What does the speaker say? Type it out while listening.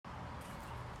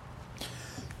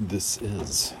This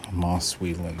is Moss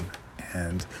Whelan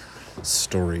and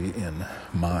Story in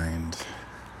Mind.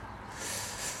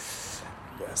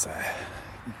 As I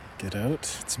get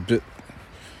out, it's a bit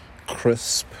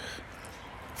crisp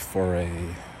for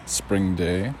a spring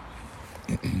day.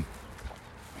 A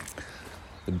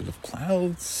bit of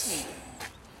clouds.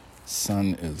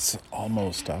 Sun is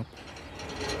almost up.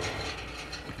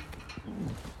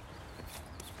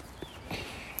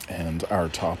 And our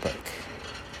topic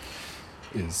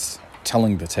is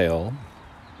telling the tale,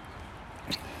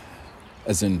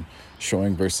 as in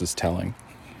showing versus telling.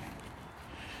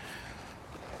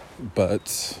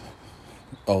 But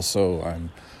also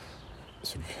I'm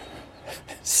sort of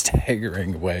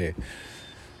staggering away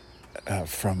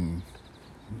from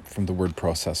the word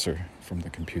processor, from the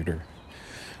computer,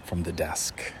 from the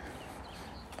desk,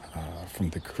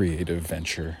 from the creative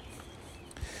venture.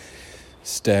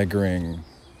 Staggering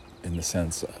in the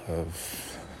sense of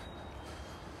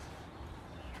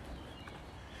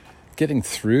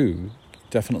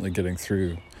definitely getting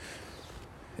through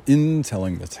in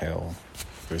telling the tale.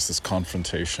 There's this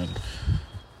confrontation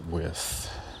with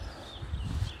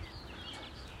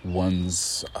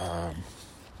one's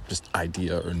just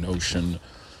idea or notion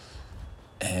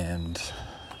and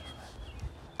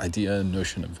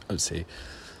of say,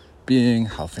 being,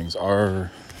 how things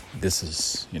are. This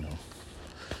is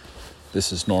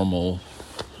normal,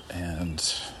 and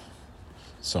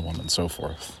so on and so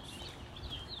forth.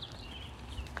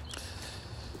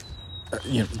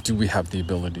 Do we have the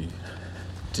ability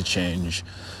to change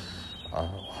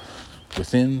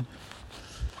within?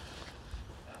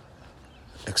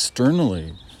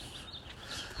 Externally,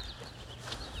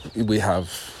 we have,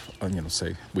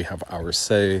 we have our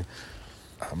say,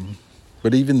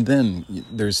 but even then,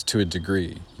 there's to a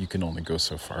degree, you can only go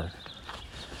so far.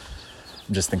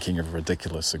 I'm just thinking of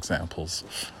ridiculous examples.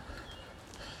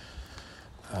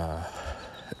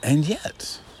 And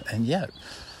yet,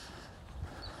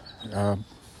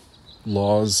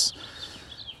 laws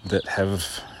that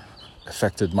have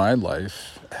affected my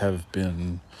life have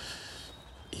been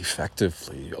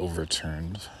effectively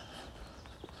overturned,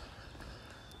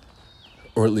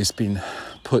 or at least been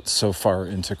put so far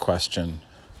into question,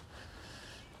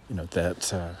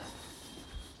 that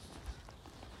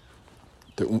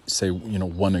say,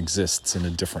 one exists in a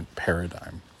different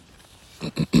paradigm.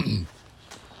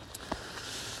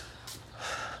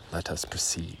 Let us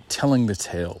proceed. Telling the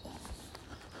tale.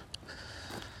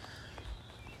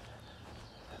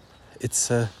 It's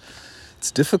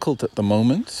difficult at the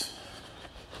moment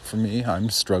for me. I'm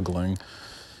struggling.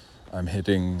 I'm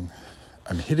hitting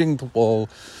the wall,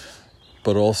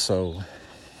 but also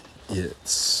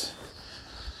it's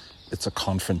a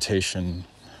confrontation.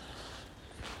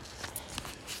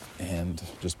 And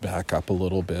just back up a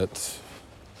little bit.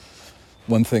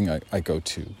 One thing I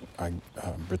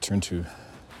return to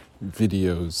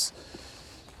videos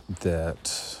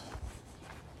that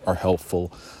are helpful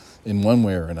in one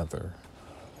way or another,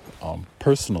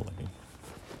 personally.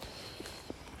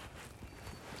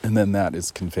 And then that is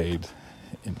conveyed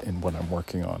in what I'm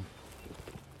working on.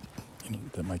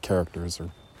 That my characters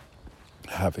are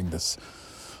having this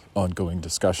ongoing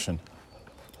discussion.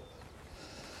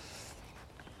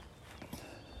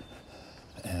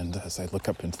 And as I look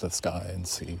up into the sky and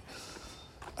see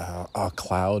a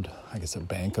cloud, I guess a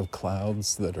bank of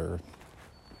clouds that are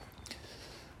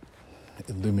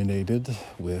illuminated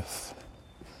with,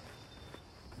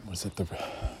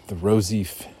 the rosy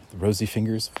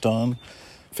fingers of dawn,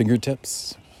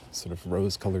 fingertips, sort of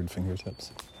rose-colored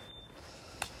fingertips.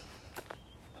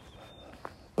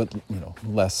 But,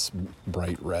 less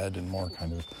bright red and more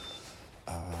kind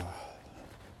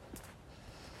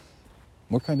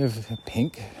of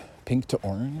pink to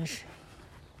orange,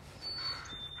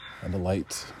 and a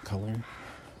light color.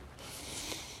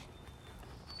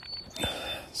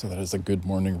 So that is a good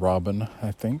morning robin,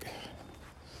 I think,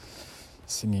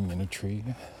 singing in a tree.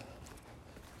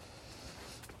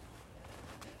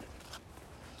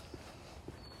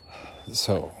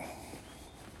 So.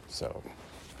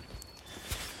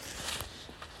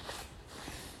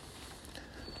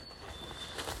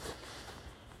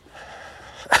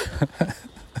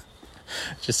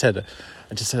 I just had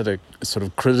a sort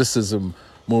of criticism,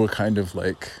 more kind of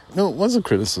like, no, it wasn't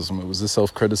criticism, it was a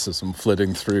self-criticism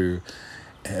flitting through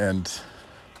and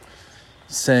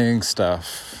saying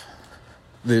stuff.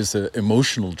 There's an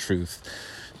emotional truth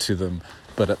to them,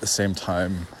 but at the same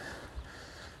time,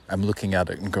 I'm looking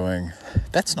at it and going,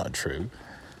 that's not true.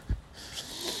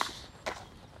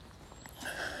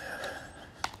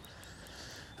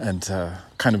 And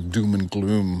kind of doom and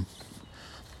gloom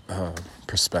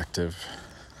perspective.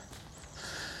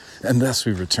 And thus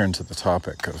we return to the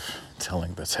topic of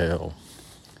telling the tale.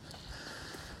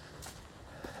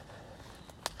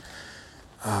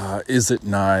 Is it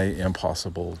nigh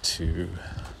impossible to,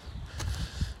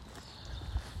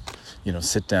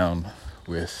 sit down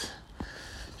with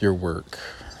your work,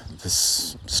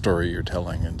 this story you're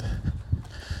telling, and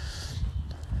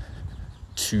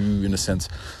to, in a sense,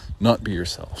 not be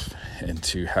yourself, and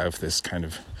to have this kind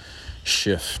of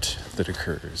shift that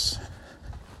occurs?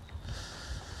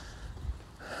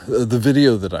 The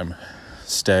video that I'm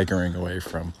staggering away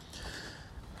from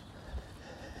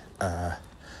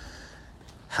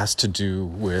has to do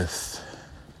with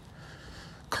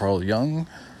Carl Jung,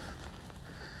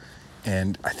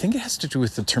 and I think it has to do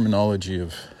with the terminology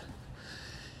of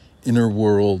inner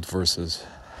world versus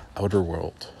outer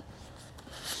world.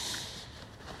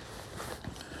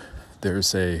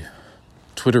 There's a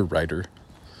Twitter writer,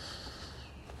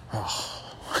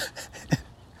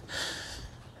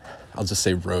 I'll just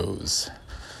say Rose,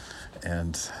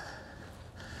 and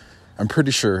I'm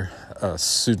pretty sure a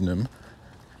pseudonym,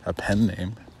 a pen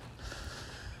name,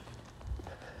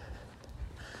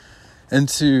 and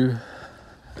to,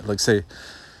 say,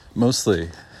 mostly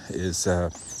is, I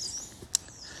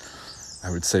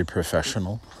would say,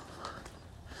 professional.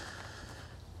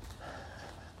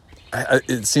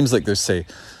 It seems like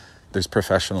there's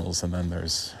professionals and then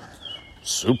there's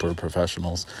super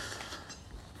professionals,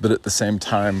 but at the same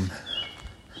time,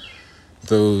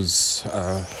 those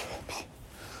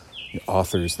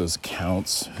authors, those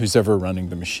accounts, who's ever running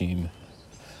the machine,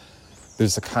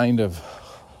 there's a kind of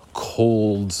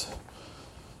cold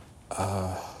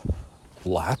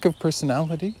lack of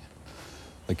personality.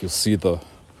 Like, you'll see the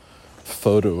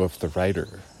photo of the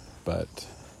writer,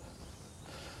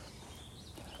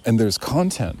 and there's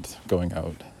content going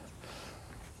out,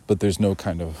 but there's no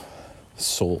kind of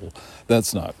soul.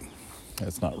 That's not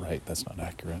right. That's not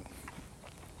accurate.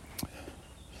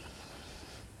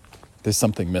 There's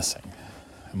something missing.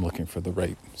 I'm looking for the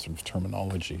right sort of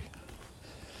terminology.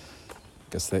 I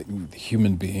guess the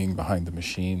human being behind the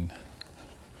machine.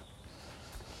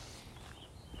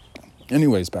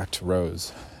 Anyways, back to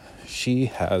Rose. She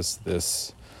has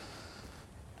this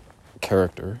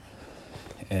character,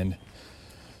 and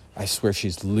I swear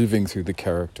she's living through the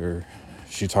character.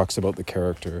 She talks about the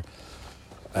character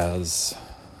as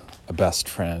a best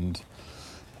friend.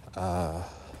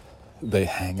 They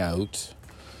hang out,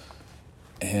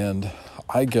 and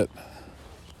I get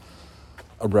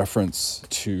a reference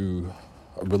to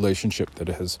a relationship that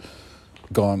has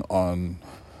gone on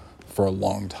for a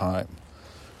long time,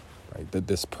 right? That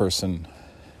this person,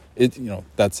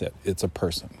 that's it. It's a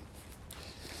person.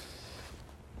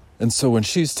 And so when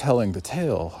she's telling the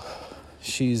tale,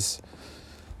 she's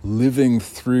living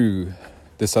through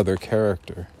this other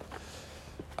character.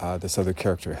 This other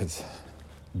character has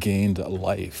gained a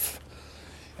life.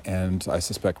 And I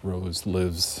suspect Rose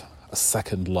lives a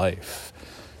second life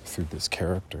through this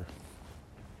character.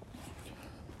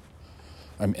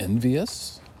 I'm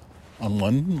envious. On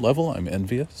one level, I'm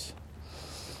envious.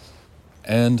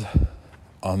 And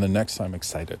on the next, I'm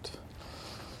excited.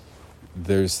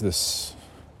 There's this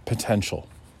potential.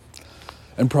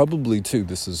 And probably, too,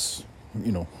 this is,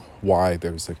 why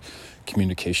there's a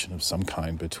communication of some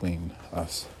kind between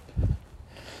us.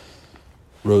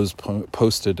 Rose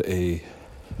posted a...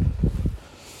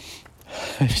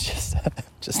 I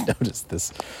just noticed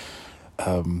this.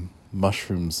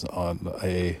 Mushrooms on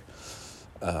a...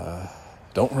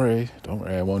 Don't worry,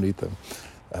 I won't eat them.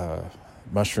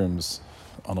 Mushrooms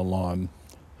on a lawn.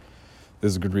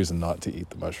 There's a good reason not to eat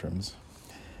the mushrooms.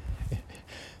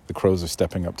 The crows are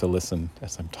stepping up to listen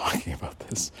as I'm talking about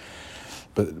this.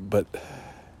 But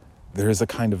there is a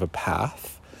kind of a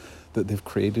path that they've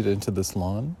created into this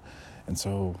lawn. And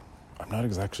so I'm not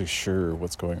exactly sure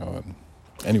what's going on.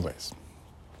 Anyways.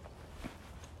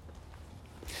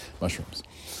 Mushrooms.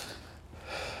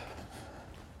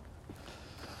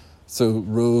 So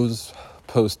Rose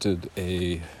posted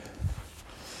a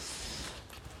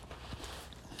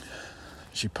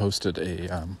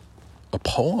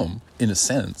poem, in a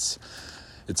sense.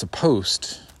 It's a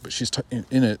post, but she's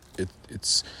in it.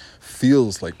 It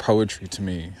feels like poetry to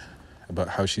me, about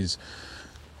how she's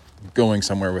going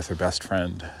somewhere with her best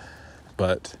friend,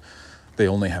 but they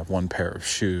only have one pair of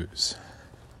shoes.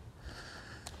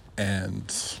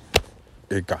 And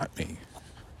it got me.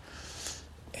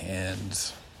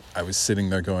 And I was sitting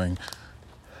there going,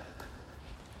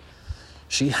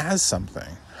 she has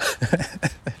something.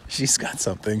 She's got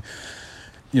something.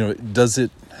 Does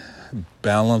it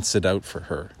balance it out for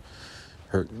her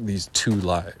these two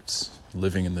lives,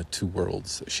 living in the two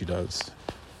worlds that she does?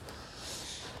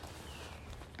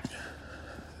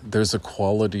 there's a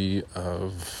quality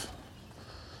of,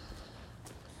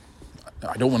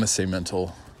 I don't want to say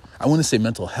mental, I want to say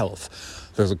mental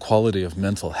health. There's a quality of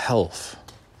mental health,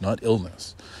 not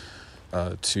illness,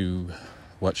 to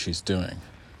what she's doing.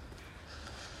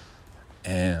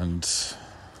 And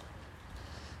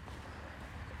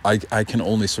I can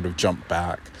only sort of jump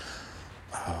back.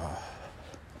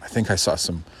 I think I saw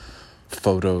some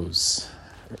photos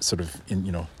sort of in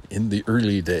the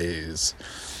early days,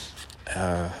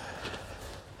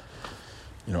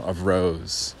 of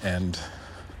Rose, and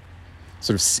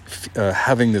sort of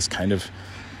having this kind of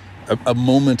a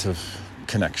moment of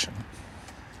connection,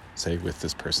 say, with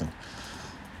this person.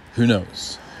 Who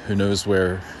knows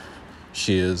where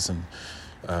she is, and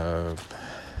the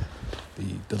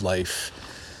life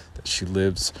that she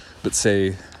lives, but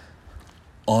say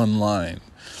online,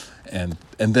 and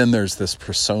then there's this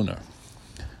persona.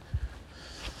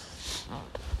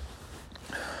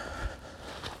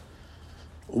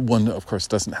 One, of course,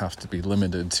 doesn't have to be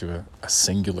limited to a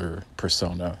singular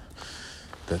persona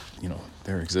that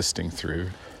they're existing through.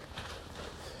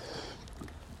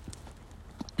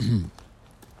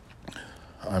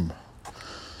 I'm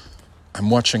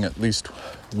watching at least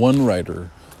one writer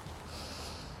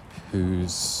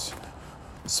who's,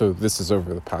 so this is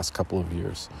over the past couple of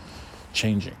years,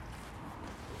 changing.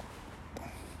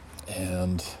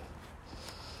 And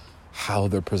how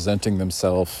they're presenting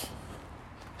themselves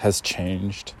has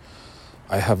changed.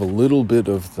 I have a little bit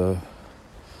of the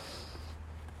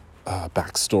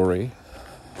backstory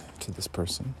to this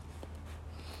person.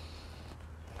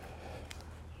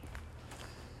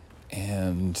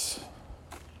 And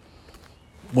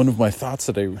one of my thoughts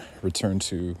that I returned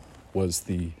to was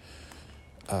the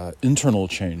internal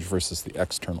change versus the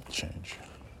external change.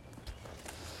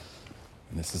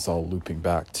 And this is all looping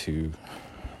back to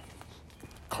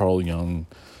Carl Jung,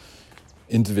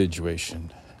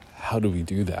 individuation. How do we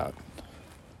do that?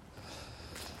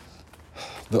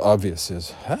 The obvious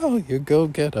is, you go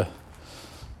get a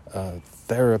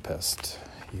therapist.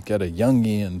 You get a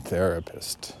Jungian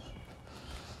therapist.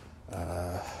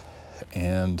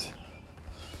 And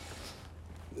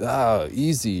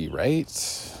easy,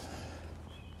 right?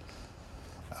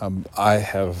 I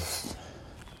have.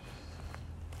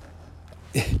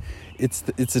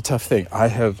 It's a tough thing. I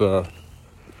have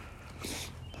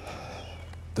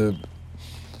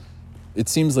it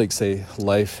seems like, say,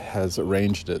 life has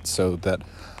arranged it so that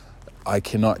I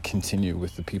cannot continue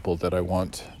with the people that I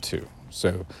want to.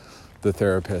 So the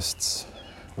therapists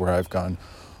where I've gone,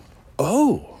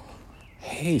 oh,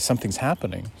 hey, something's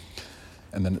happening,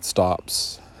 and then it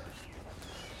stops.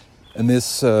 And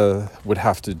this would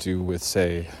have to do with,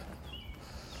 say,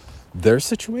 their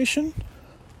situation,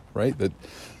 right? That,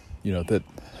 that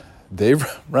they've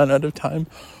run out of time,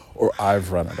 or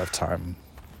I've run out of time,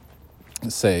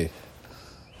 say,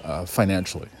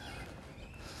 financially.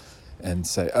 And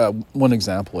say, one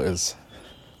example is,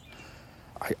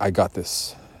 I got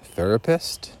this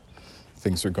therapist,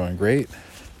 things are going great,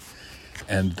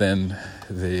 and then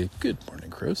good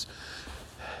morning, Chris,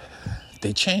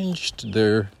 they changed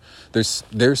their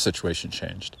situation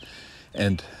changed,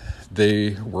 and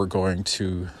they were going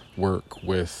to work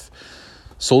with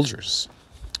soldiers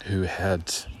who had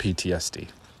PTSD.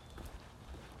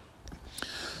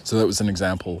 So that was an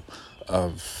example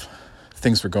of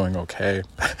things were going okay,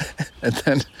 and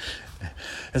then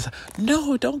it's like,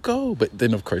 no, don't go. But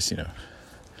then, of course,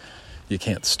 you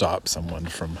can't stop someone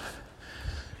from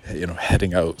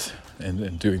heading out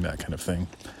and doing that kind of thing.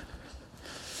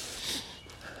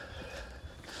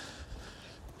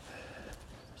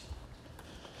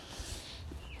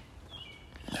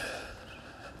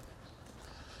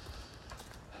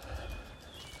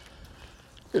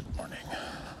 Good morning.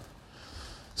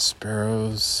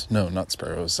 Sparrows. No, not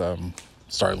sparrows.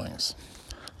 Starlings.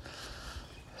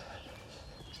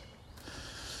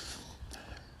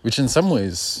 Which in some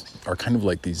ways are kind of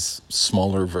like these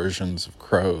smaller versions of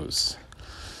crows,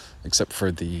 except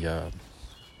for the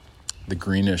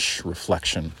greenish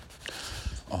reflection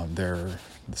on the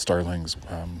starlings'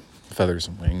 feathers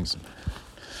and wings,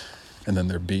 and then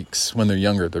their beaks. When they're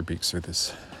younger, their beaks are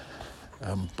this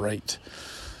bright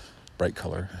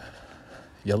color,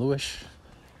 yellowish.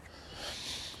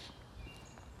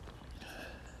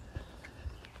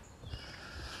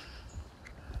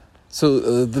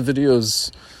 So the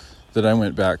videos that I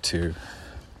went back to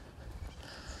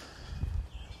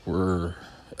were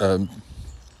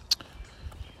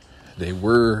they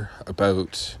were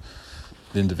about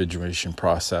the individuation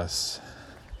process,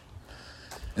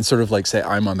 and sort of like, say,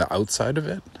 I'm on the outside of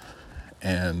it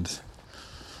and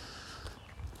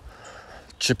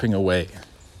chipping away,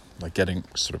 like getting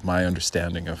sort of my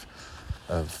understanding of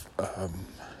of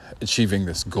achieving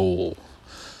this goal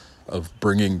of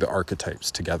bringing the archetypes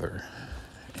together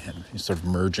and sort of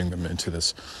merging them into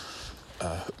this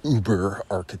uber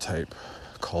archetype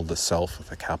called the self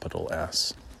with a capital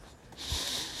S.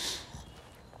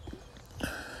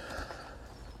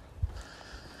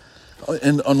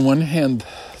 And on one hand,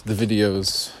 the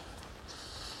videos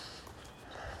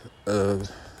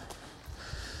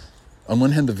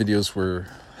were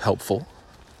helpful.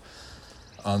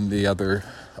 On the other,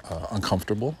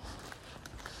 uncomfortable.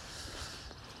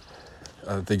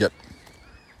 They get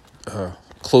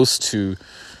close to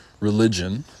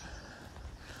religion,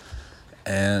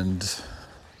 and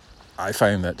I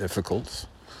find that difficult.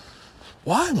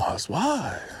 Why, Moss?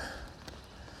 Why?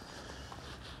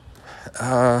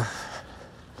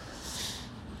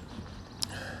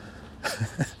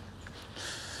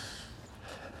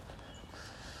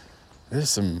 There's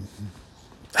some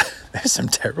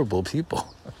terrible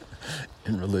people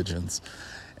in religions,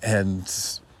 and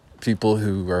people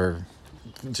who are,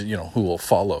 who will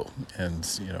follow, and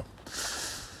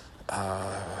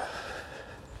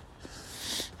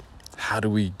how do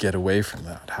we get away from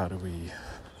that? How do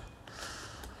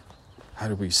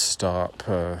we stop?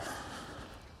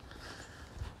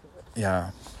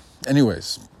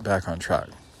 Anyways, back on track.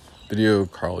 Video,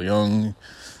 Carl Jung,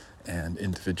 and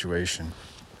individuation.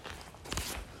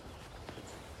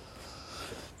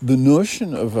 The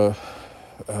notion of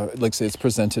say it's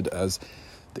presented as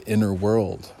the inner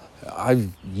world. I've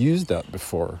used that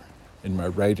before in my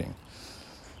writing,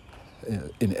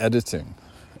 in editing,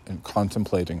 and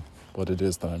contemplating what it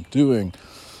is that I'm doing,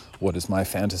 what is my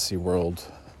fantasy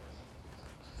world,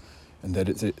 and that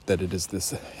it is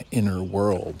this inner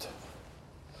world.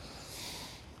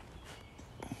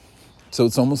 So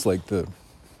it's almost like the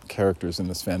characters in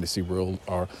this fantasy world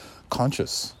are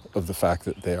conscious of the fact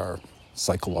that they are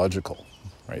psychological,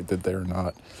 right? That they're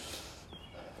not,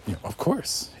 of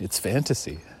course, it's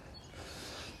fantasy.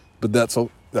 But that's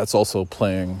also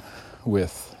playing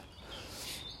with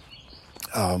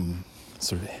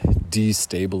sort of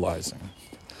destabilizing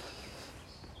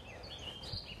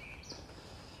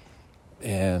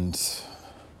and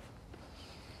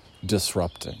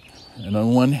disrupting. And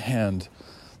on one hand,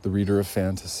 the reader of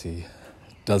fantasy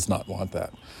does not want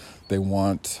that. They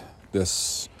want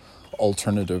this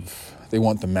alternative. They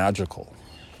want the magical.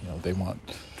 They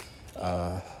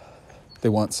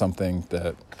want something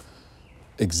that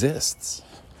exists.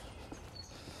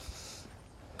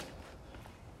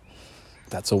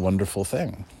 That's a wonderful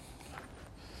thing.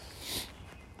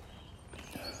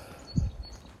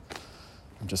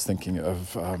 I'm just thinking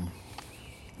of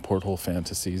porthole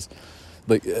fantasies,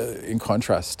 like in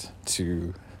contrast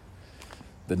to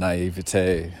the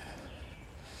naivete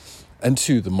and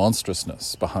to the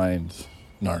monstrousness behind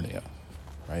Narnia,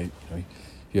 right?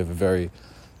 You have a very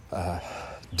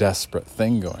desperate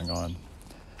thing going on.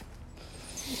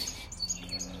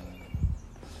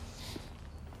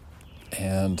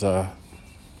 And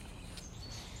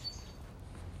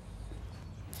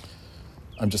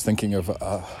I'm just thinking of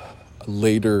a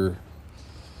later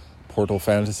portal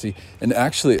fantasy. And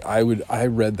actually, I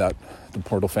read the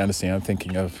portal fantasy I'm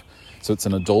thinking of, so it's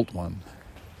an adult one.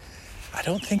 I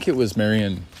don't think it was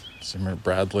Marion Zimmer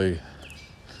Bradley.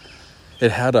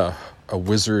 It had a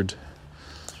wizard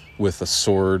with a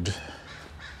sword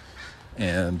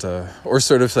and or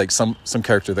sort of like some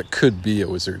character that could be a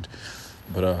wizard,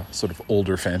 but a sort of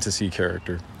older fantasy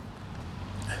character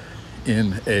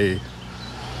in a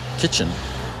kitchen,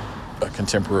 a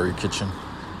contemporary kitchen,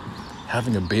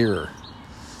 having a beer.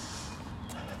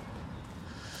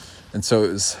 And so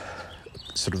it was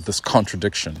sort of this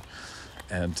contradiction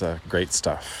and great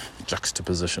stuff,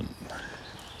 juxtaposition.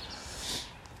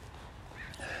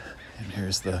 And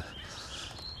here's the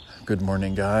good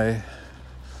morning guy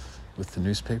with the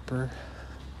newspaper.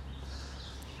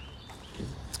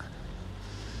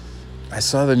 I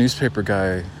saw the newspaper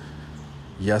guy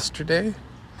yesterday,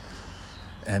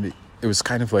 and it was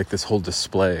kind of like this whole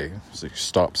display. So he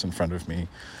stops in front of me,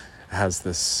 has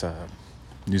this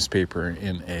newspaper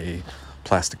in a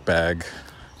plastic bag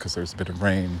because there's a bit of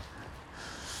rain,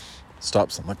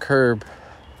 stops on the curb,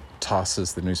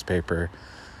 tosses the newspaper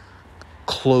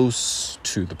close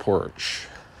to the porch.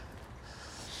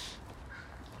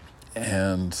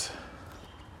 And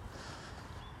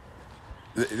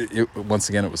once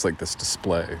again, it was like this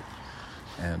display.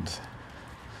 And,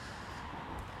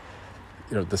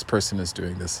 this person is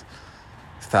doing this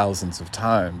thousands of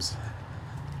times.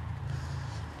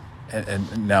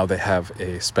 And now they have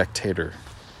a spectator.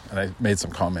 And I made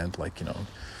some comment like,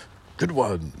 good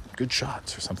one, good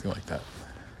shots, or something like that.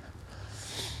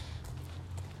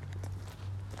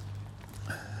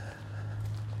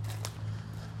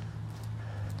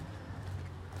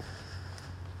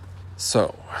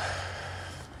 So,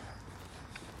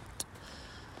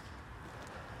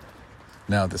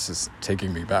 now this is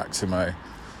taking me back to my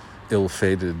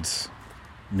ill-fated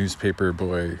newspaper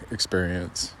boy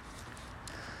experience.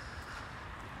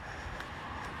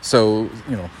 So,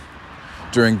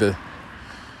 during the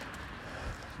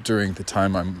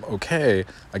time I'm okay,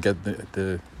 I get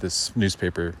this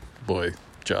newspaper boy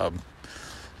job,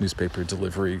 newspaper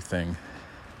delivery thing.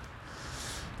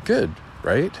 Good,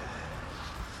 right?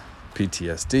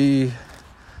 PTSD,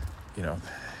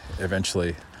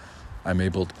 eventually I'm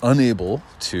unable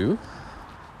to,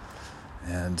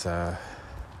 and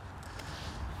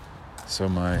so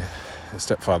my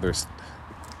stepfather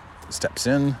steps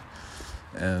in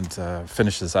and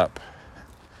finishes up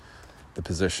the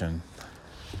position.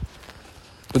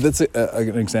 But that's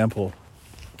an example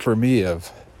for me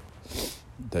of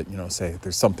that, say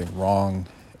there's something wrong,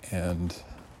 and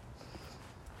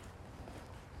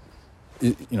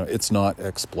it's not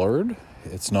explored.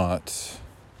 It's not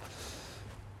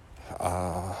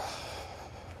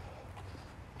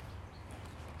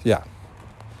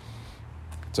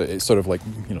so it's sort of like,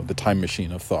 the time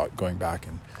machine of thought going back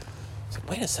and it's like,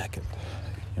 wait a second,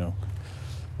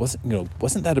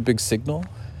 wasn't that a big signal?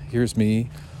 Here's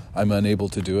me, I'm unable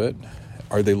to do it.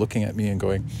 Are they looking at me and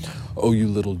going, oh, you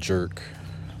little jerk,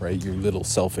 right? You little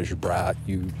selfish brat,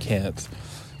 you can't,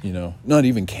 not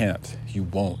even can't, you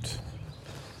won't,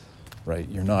 right?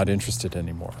 You're not interested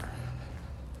anymore.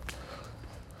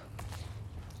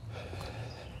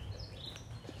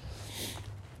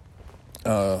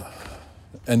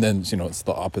 And then, it's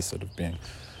the opposite of being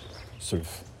sort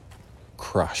of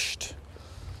crushed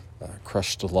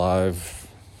alive,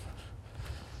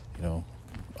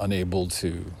 unable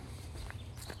to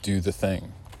do the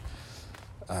thing,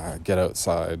 get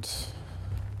outside,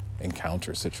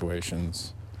 encounter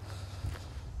situations.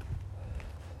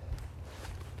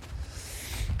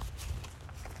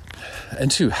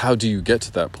 And two, how do you get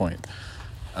to that point?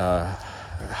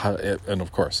 And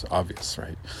of course, obvious,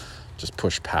 right? Just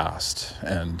push past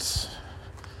and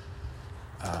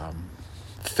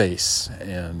face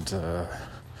and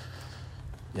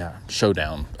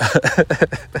showdown.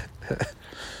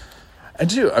 And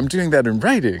two, I'm doing that in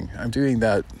writing.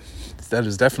 That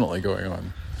is definitely going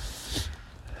on.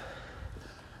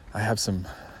 I have some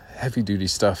heavy duty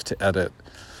stuff to edit,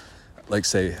 like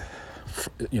say,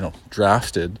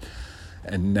 drafted,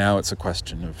 and now it's a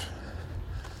question of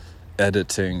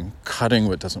editing, cutting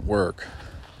what doesn't work,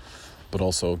 but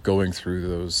also going through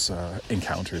those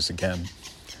encounters again.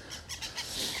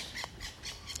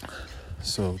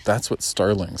 So that's what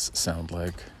starlings sound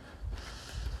like.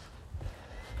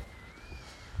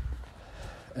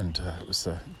 And it was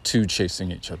two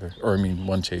chasing each other,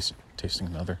 one chasing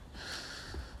another.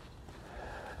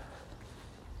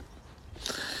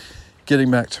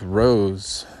 Getting back to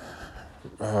Rose,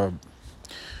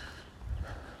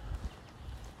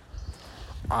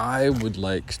 I would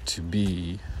like to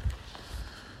be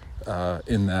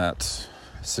in that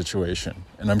situation.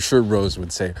 And I'm sure Rose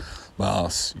would say,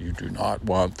 Mas, you do not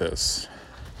want this.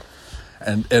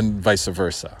 And vice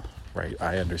versa, right?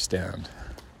 I understand.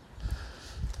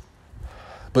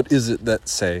 But is it that,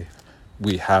 say,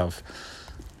 we have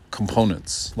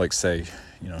components, like say,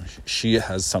 she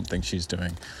has something she's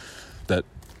doing, that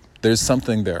there's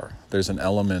something there. There's an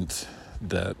element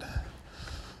that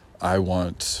I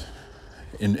want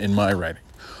in my writing,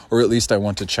 or at least I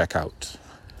want to check out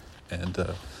and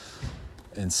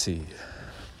see.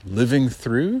 Living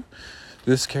through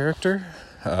this character,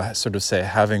 sort of say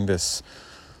having this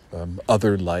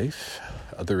other life,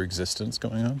 other existence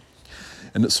going on.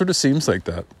 And it sort of seems like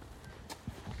that.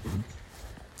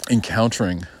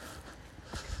 Encountering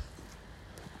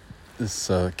this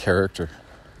character.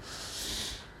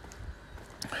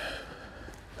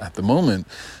 At the moment,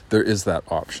 there is that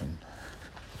option.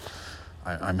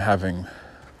 I'm having,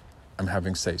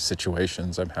 say,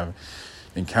 situations. I'm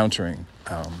encountering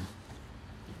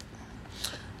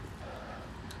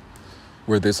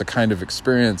where there's a kind of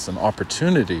experience, an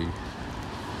opportunity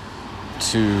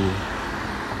to,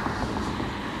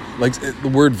 like the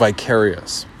word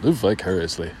vicarious, live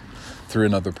vicariously through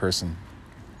another person.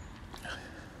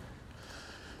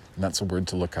 And that's a word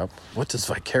to look up. What does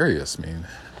vicarious mean?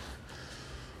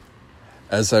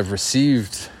 As I've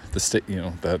received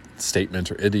that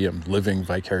statement or idiom, living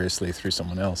vicariously through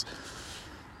someone else,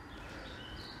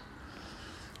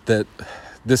 that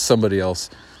this somebody else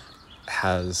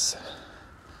has,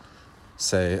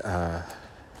 say, a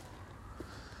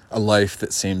life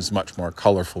that seems much more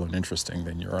colorful and interesting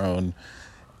than your own,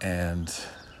 and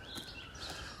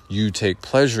you take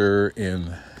pleasure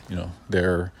in,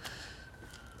 their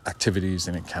activities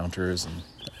and encounters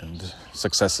and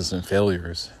successes and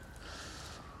failures.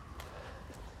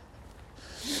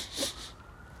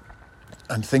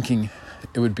 I'm thinking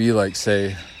it would be like,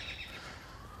 say,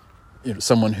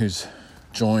 someone who's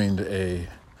joined a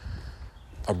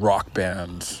rock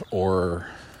band or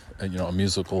a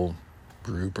musical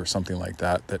group or something like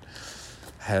that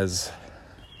has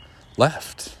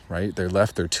left, right? They're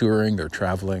touring, they're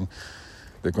traveling,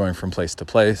 they're going from place to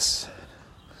place.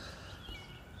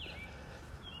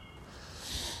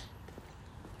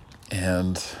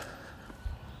 And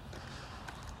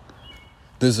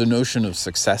there's a notion of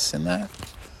success in that.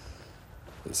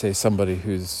 Say somebody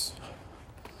who's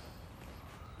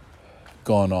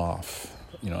gone off,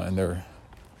 and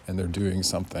they're doing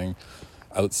something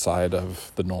outside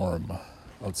of the norm,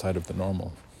 outside of the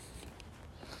normal.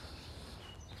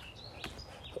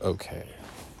 Okay.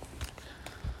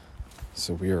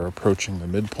 So we are approaching the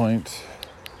midpoint.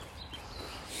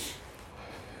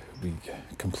 We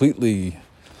completely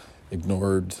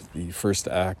ignored the first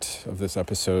act of this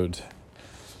episode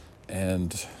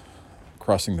and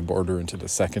crossing the border into the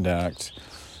second act.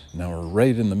 Now we're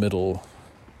right in the middle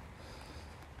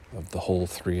of the whole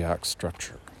 3-act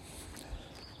structure.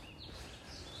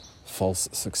 False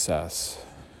success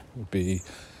would be,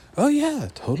 oh yeah,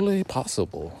 totally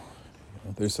possible.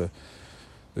 There's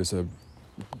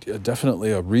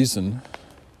definitely a reason,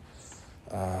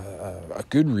 a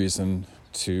good reason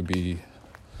to be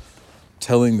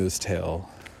telling this tale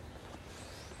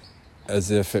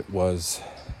as if it was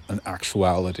an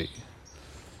actuality,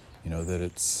 that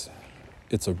it's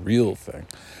a real thing.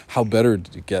 How better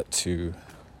to get to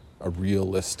a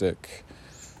realistic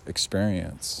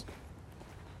experience?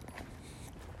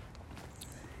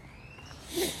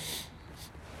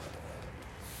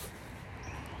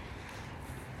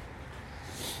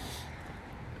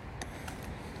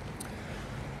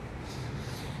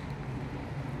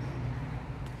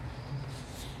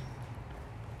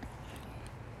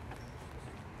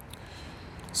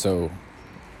 So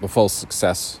the false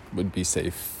success would be,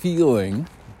 say, feeling,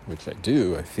 which I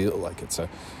do. I feel like it's a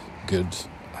good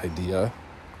idea.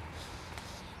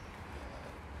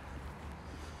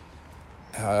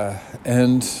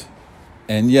 And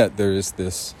yet there is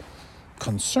this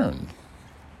concern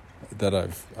that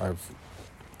I've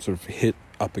sort of hit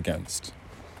up against.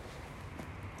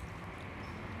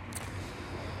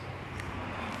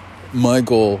 My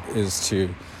goal is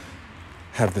to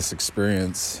have this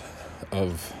experience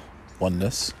of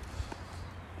oneness,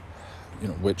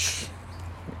 which,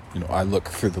 I look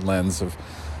through the lens of,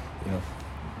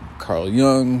 Carl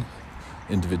Jung,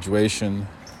 individuation.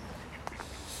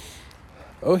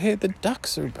 Oh, hey, the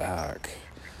ducks are back.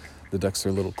 The ducks are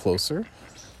a little closer.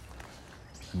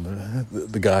 And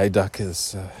the guy duck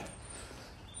is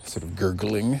sort of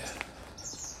gurgling,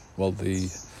 while the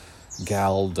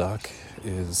gal duck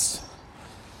is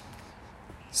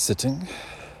sitting.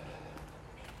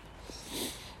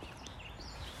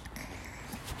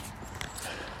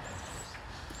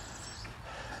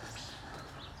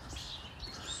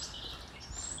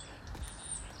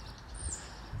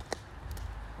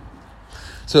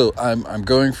 So I'm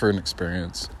going for an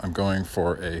experience. I'm going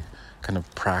for a kind of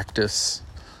practice.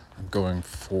 I'm going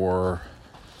for,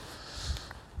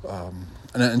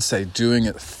 and say doing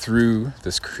it through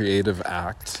this creative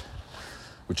act,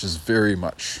 which is very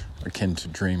much akin to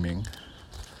dreaming.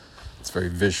 It's very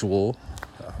visual,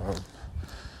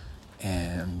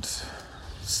 and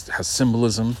has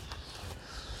symbolism.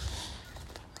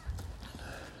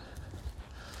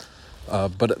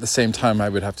 But at the same time, I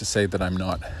would have to say that I'm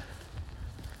not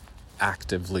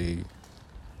actively,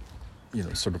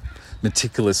 sort of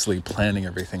meticulously planning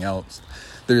everything else.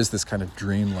 There is this kind of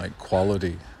dreamlike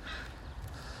quality,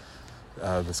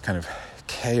 this kind of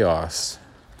chaos,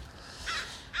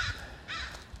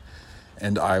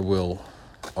 and I will,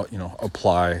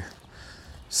 apply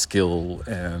skill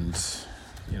and,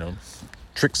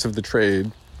 tricks of the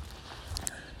trade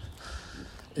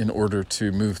in order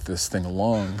to move this thing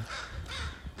along.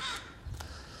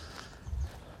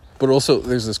 But also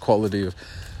there's this quality of,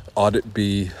 ought it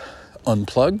be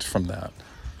unplugged from that?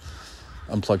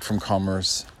 Unplugged from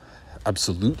commerce?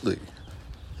 Absolutely.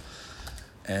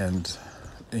 And,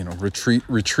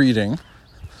 retreating.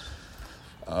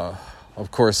 Of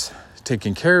course,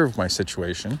 taking care of my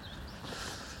situation.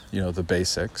 The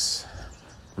basics.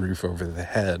 Roof over the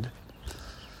head.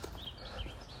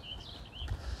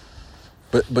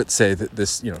 But say that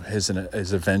this,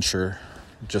 is a venture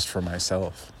just for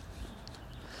myself.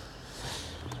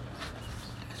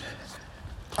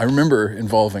 I remember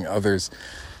involving others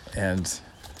and,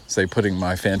 say, putting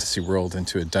my fantasy world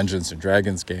into a Dungeons and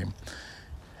Dragons game,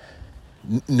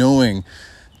 knowing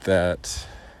that,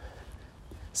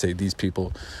 say, these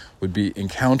people would be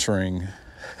encountering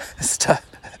stuff,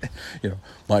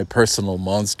 my personal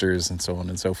monsters and so on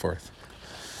and so forth.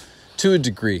 To a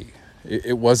degree,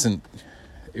 it wasn't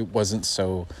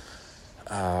so,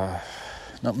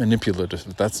 not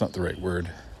manipulative, that's not the right word.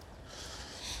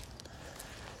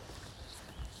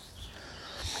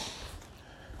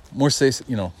 More say,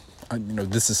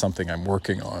 this is something I'm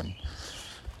working on,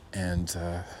 and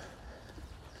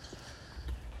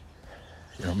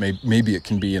maybe it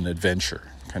can be an adventure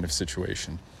kind of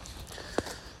situation.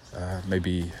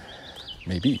 Maybe.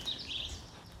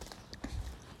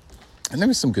 And there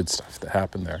was some good stuff that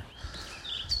happened there.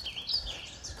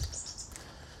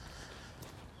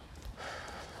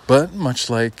 But much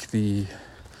like the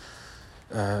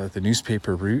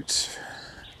newspaper route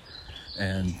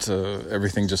and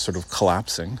everything just sort of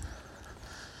collapsing,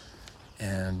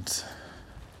 and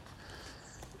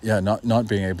not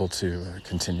being able to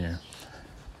continue.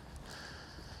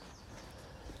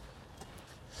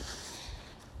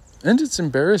 And it's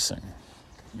embarrassing.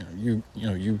 You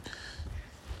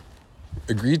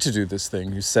agreed to do this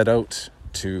thing. You set out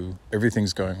to,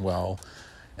 everything's going well,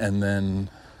 and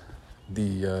then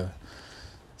the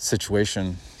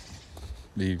situation,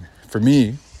 for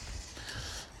me,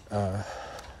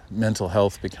 mental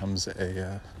health becomes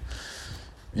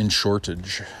in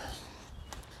shortage.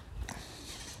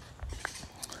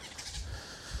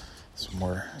 Some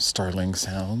more starling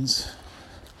sounds.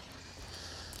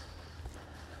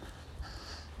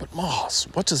 But Moss,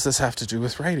 what does this have to do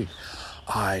with writing?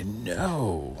 I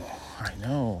know.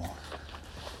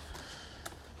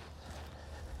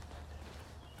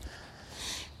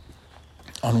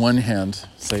 On one hand,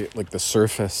 say, like the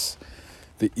surface,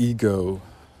 the ego,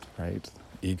 right?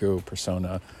 Ego,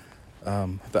 persona,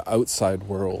 the outside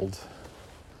world,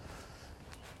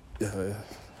 the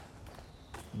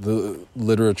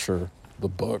literature, the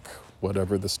book,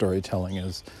 whatever the storytelling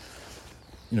is,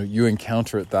 you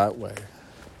encounter it that way.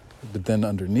 But then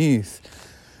underneath,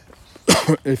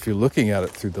 if you're looking at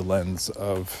it through the lens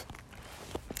of,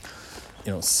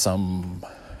 some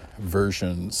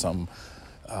version, some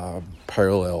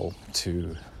parallel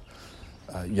to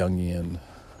Jungian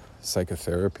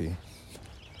psychotherapy,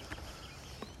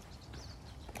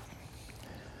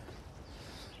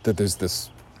 that there's this,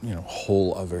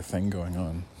 whole other thing going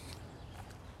on.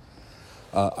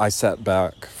 I sat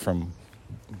back from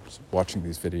watching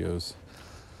these videos,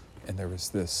 and there was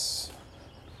this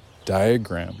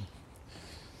diagram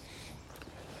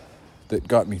that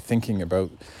got me thinking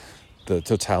about the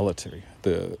totality,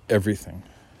 the everything,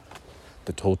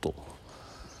 the total.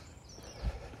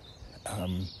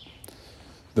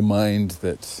 The mind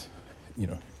that,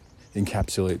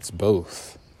 encapsulates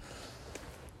both.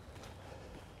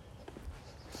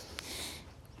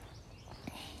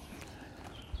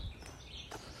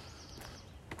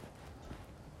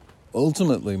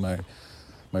 Ultimately, my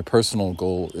personal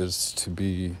goal is to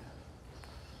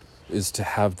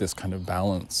have this kind of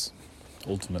balance,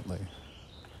 ultimately.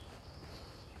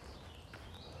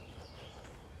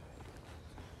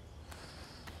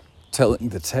 Telling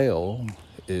the tale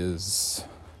is,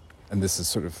 and this is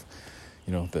sort of,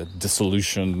 the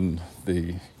dissolution,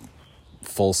 the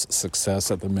false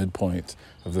success at the midpoint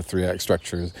of the 3-act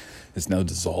structure is now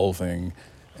dissolving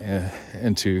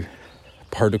into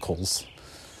particles.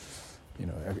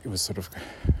 It was sort of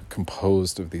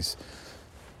composed of these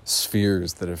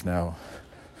spheres that have now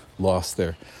lost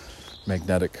their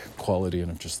magnetic quality and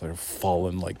have just sort of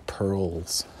fallen like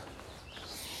pearls.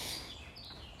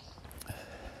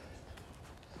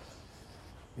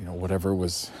 Whatever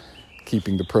was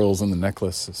keeping the pearls in the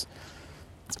necklace it's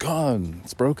gone,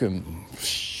 it's broken,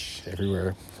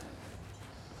 everywhere.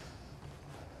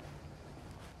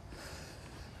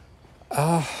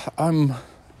 I'm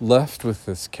left with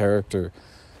this character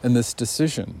and this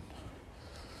decision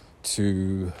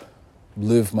to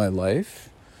live my life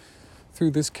through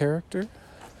this character.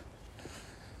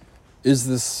 Is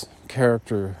this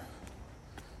character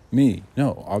me?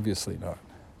 No, obviously not.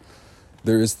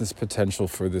 There is this potential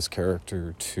for this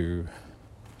character to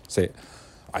say,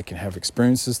 I can have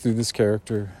experiences through this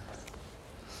character.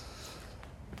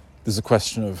 There's a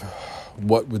question of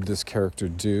what would this character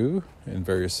do in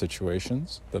various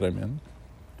situations that I'm in.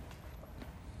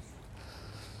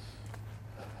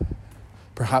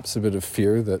 Perhaps a bit of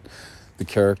fear that the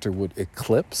character would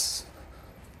eclipse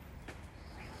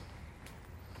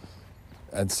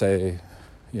and say,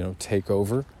 take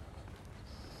over.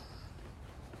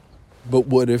 But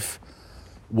what if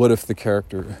the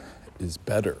character is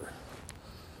better?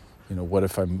 What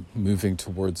if I'm moving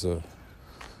towards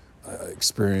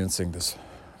experiencing this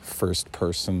first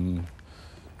person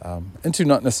and to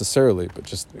not necessarily, but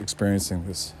just experiencing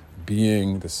this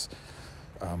being, this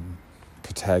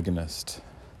protagonist.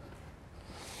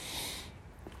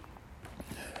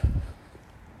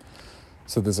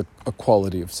 So there's a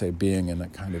quality of, say, being in a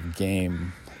kind of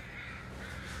game.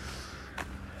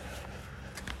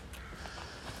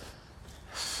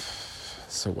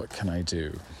 So what can I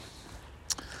do?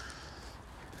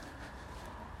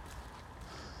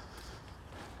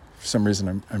 For some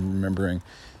reason, I'm remembering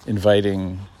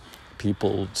inviting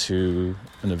people to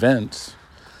an event,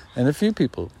 and a few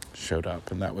people showed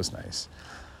up, and that was nice.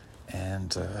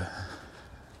 And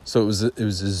so it was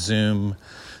a Zoom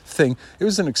thing. It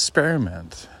was an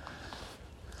experiment,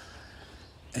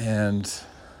 and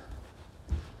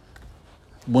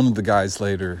one of the guys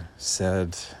later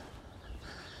said,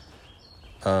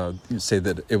 say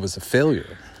that it was a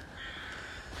failure,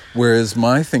 whereas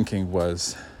my thinking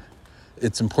was,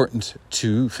 it's important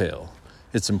to fail.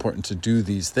 It's important to do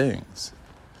these things.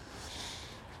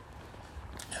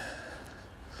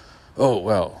 Oh,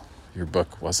 well, your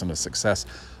book wasn't a success.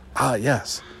 Ah,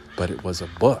 yes, but it was a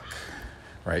book,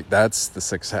 right? That's the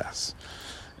success.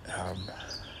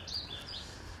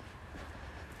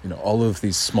 All of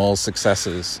these small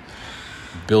successes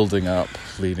building up,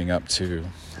 leading up to.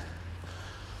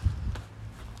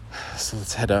 So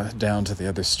let's head down to the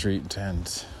other street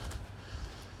and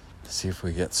see if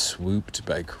we get swooped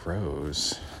by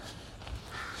crows.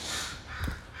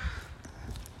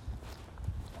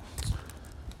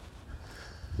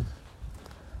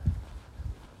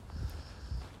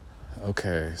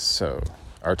 Okay, so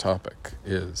our topic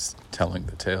is telling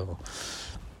the tale.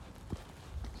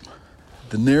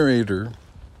 The narrator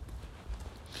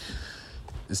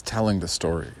is telling the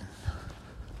story.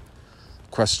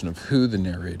 Question of who the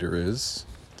narrator is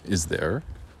there?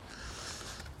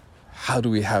 How do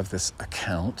we have this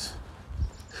account?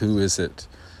 Who is it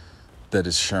that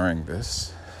is sharing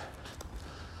this?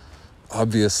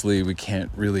 Obviously, we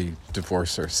can't really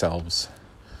divorce ourselves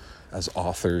as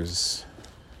authors,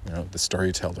 the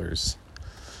storytellers.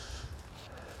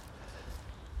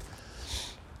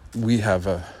 We have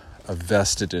a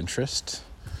vested interest.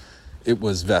 It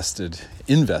was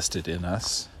invested in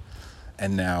us,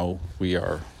 and now we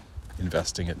are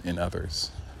investing it in others.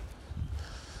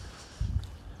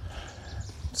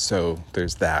 So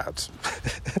there's that.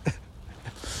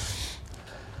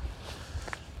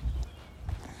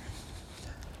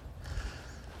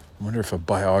 I wonder if a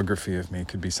biography of me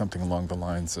could be something along the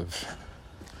lines of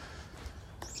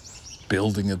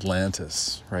building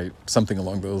Atlantis, right? Something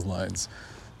along those lines.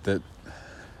 But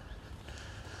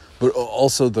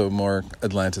also, though, more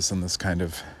Atlantis in this kind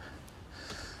of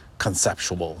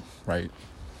conceptual, right?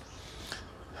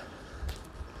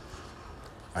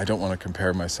 I don't want to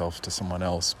compare myself to someone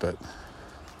else, but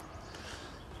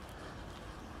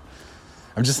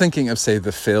I'm just thinking of, say,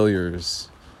 the failures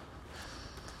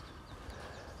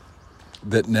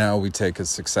that now we take as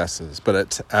successes.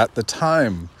 But at the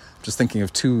time, just thinking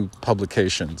of two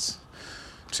publications,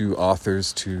 two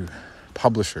authors, two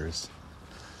publishers,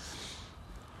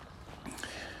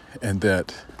 and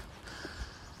that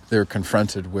they're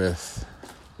confronted with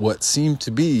what seemed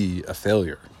to be a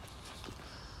failure.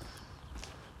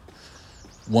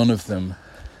 One of them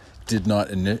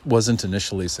wasn't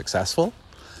initially successful,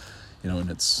 in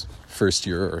its first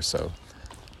year or so.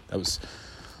 That was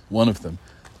one of them.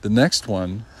 The next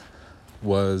one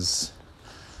was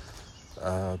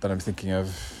that I'm thinking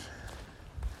of.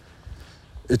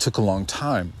 It took a long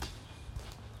time.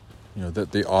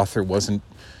 That the author wasn't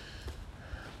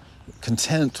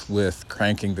content with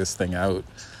cranking this thing out,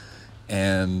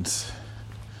 and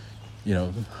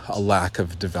a lack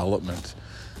of development.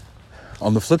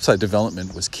 On the flip side,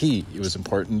 development was key. It was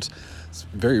important. It's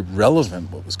very relevant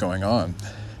what was going on.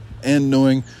 And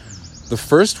knowing the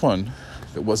first one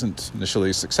that wasn't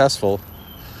initially successful,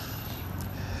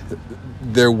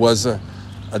 there was a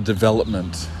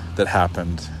development that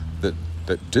happened that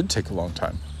did take a long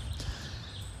time.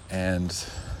 And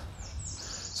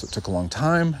so it took a long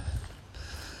time.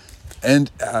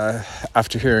 And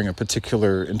after hearing a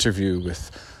particular interview with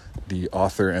the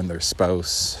author and their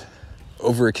spouse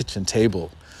over a kitchen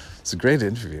table, it's a great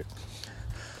interview.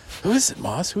 Who is it,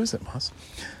 Moss?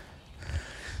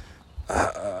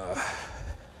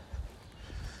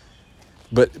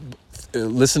 But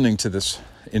listening to this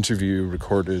interview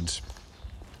recorded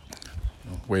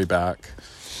way back,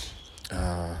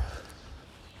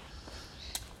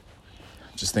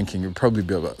 just thinking it would probably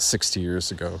be about 60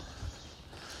 years ago.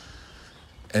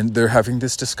 And they're having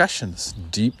this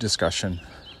deep discussion,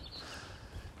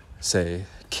 say,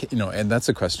 and that's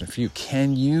a question for you.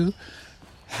 Can you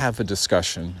have a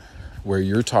discussion where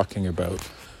you're talking about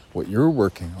what you're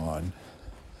working on,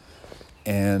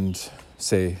 and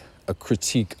say a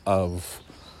critique of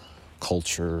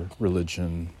culture,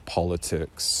 religion,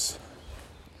 politics.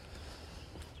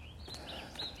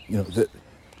 That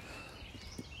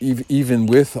even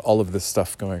with all of this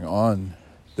stuff going on,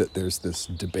 that there's this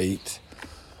debate,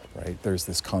 right? There's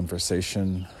this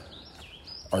conversation,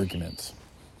 argument.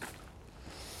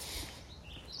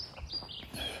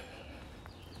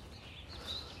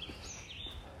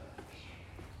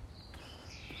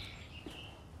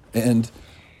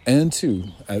 And too,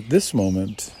 at this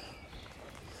moment,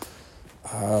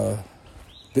 there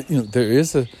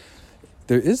is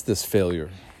this failure.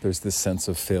 There's this sense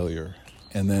of failure,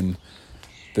 and then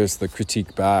there's the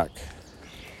critique back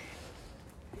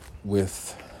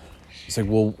with, it's like,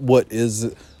 well, what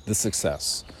is the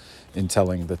success in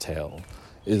telling the tale?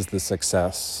 Is the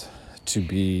success to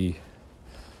be,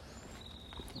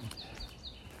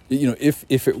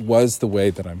 if it was the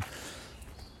way that I'm,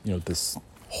 this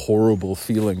horrible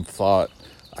feeling thought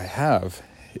I have,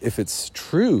 if it's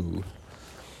true,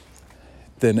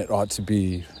 then it ought to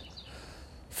be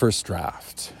first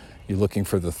draft. You're looking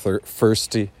for the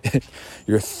firsty.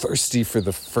 You're thirsty for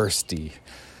the firsty.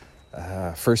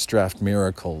 First draft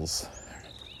miracles.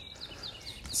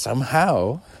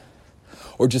 Somehow,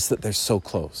 or just that they're so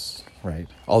close, right?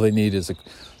 All they need is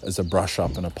a brush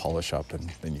up and a polish up, and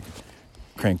then you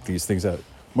crank these things out.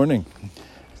 Morning.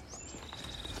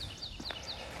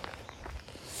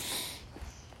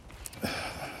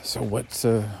 So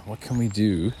what can we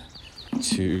do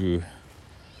to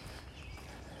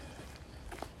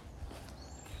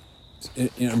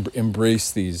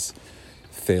embrace these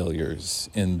failures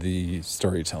in the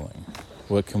storytelling?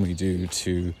 What can we do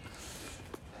to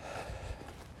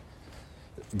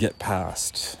get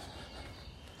past?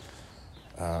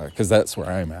 Because that's where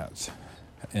I'm at.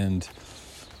 And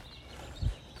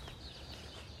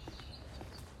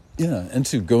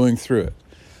to going through it.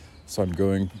 So I'm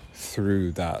going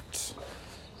through that.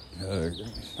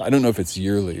 I don't know if it's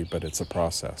yearly, but it's a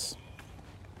process.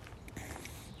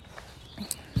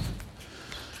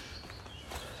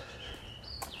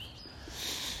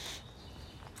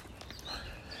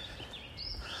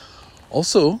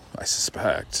 Also, I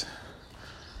suspect,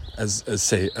 as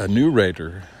say a new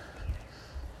writer,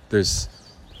 there's,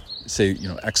 say,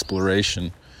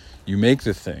 exploration. You make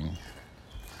the thing,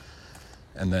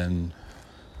 and then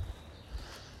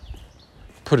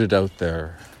put it out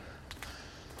there,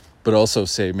 but also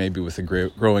say maybe with a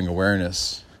growing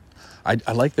awareness. I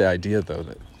like the idea though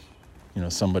that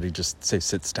somebody just say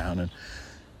sits down and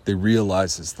they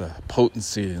realizes the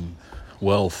potency and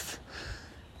wealth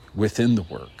within the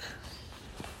work.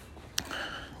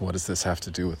 What does this have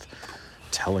to do with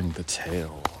telling the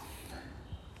tale?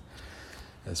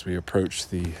 As we approach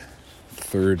the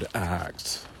third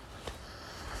act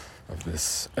of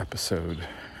this episode.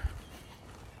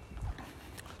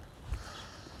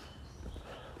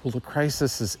 Well, the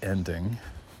crisis is ending.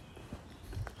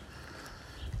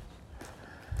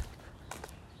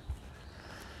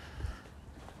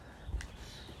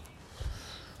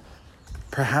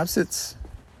 Perhaps it's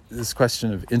this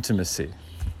question of intimacy.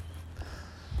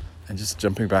 And just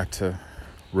jumping back to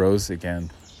Rose again,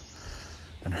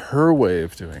 and her way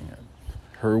of doing it,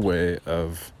 her way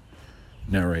of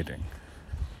narrating.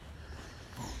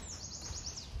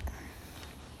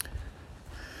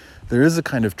 There is a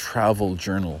kind of travel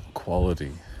journal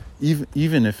quality,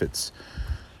 even if it's,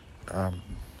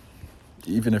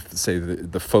 even if, say,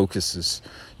 the focus is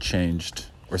changed,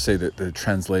 or say that the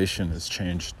translation is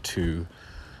changed to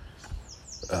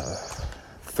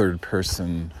third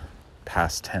person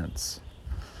past tense,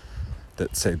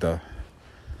 that, say, the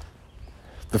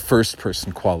first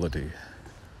person quality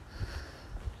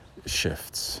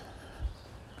shifts.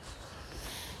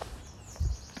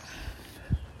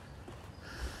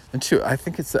 And two, I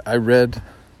think it's that I read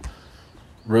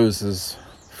Rose's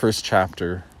first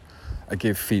chapter. I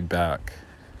gave feedback.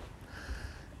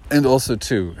 And also,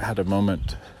 too, had a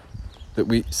moment that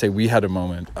we had a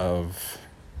moment of,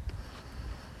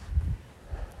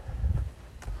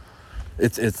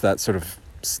 it's that sort of,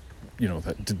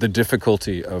 the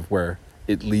difficulty of where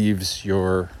it leaves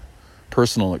your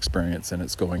personal experience and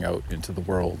it's going out into the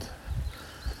world.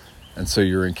 And so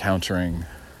you're encountering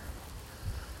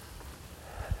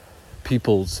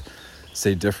people's,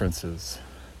 say, differences.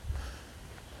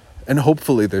 And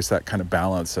hopefully there's that kind of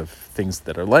balance of things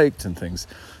that are liked and things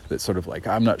that sort of like,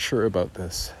 I'm not sure about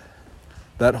this.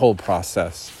 That whole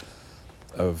process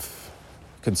of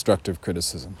constructive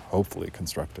criticism, hopefully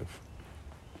constructive.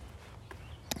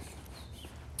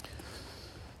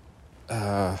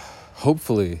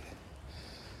 Hopefully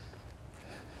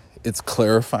it's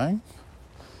clarifying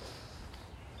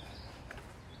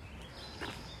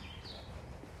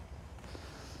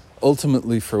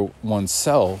ultimately for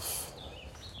oneself,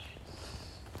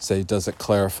 say, does it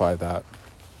clarify that?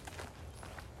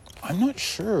 I'm not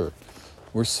sure.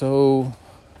 Or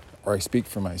I speak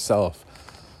for myself,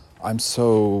 I'm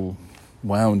so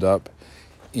wound up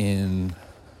in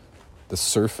the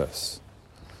surface.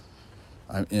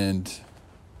 And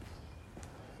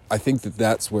I think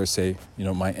that's where, say,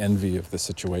 my envy of the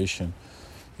situation,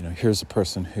 here's a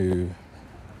person who,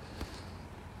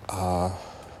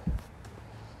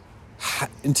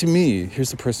 and to me,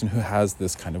 here's a person who has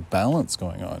this kind of balance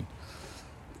going on,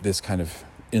 this kind of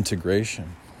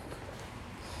integration.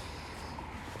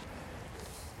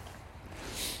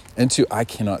 And two, I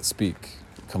cannot speak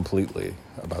completely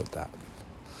about that.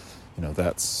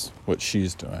 That's what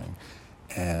she's doing.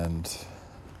 And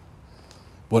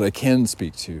what I can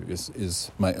speak to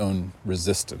is my own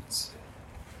resistance.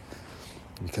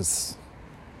 Because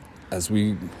as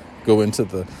we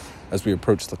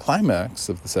approach the climax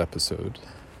of this episode,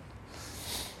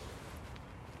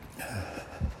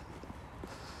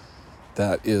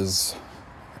 that is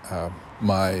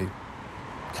my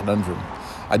conundrum.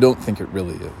 I don't think it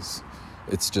really is.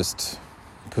 It's just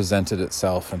presented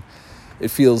itself, and it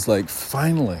feels like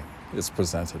finally it's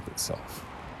presented itself.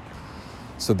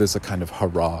 So there's a kind of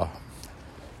hurrah.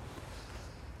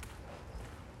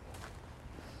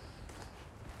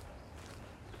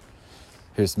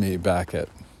 Here's me back at,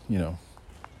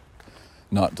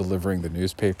 not delivering the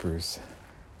newspapers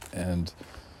and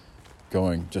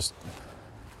going just,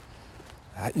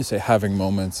 having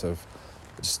moments of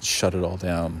just shut it all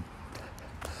down.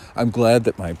 I'm glad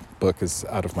that my book is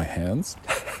out of my hands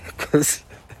because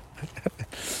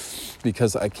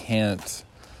I can't,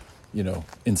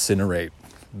 incinerate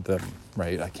them,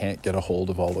 right? I can't get a hold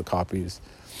of all the copies.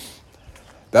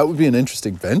 That would be an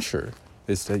interesting venture,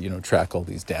 is to, track all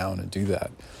these down and do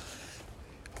that.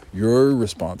 Your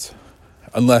response,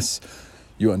 unless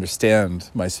you understand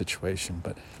my situation,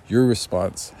 but your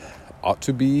response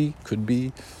could be,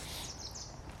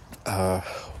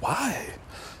 why?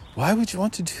 Why would you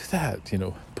want to do that?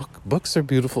 Books are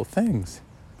beautiful things.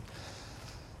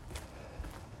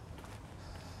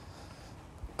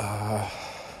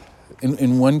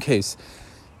 In one case,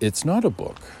 it's not a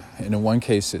book. And in one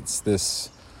case, it's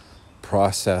this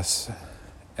process,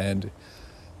 and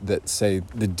that, say,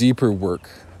 the deeper work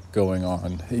going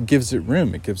on, it gives it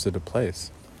room, it gives it a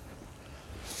place.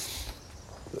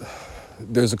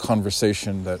 There's a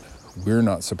conversation that we're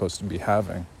not supposed to be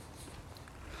having.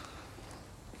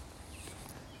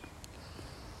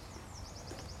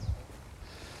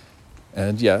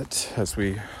 And yet, as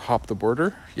we hop the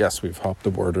border, yes, we've hopped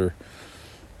the border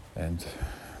and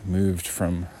moved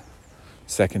from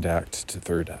second act to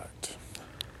third act.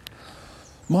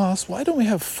 Moss, why don't we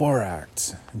have 4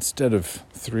 acts instead of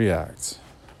 3 acts?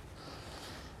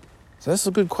 So that's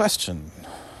a good question.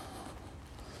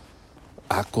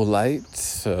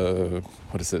 Acolyte,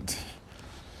 what is it?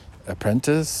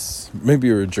 Apprentice? Maybe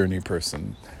you're a journey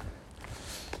person.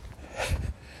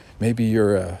 Maybe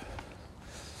you're I'm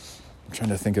trying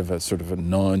to think of a sort of a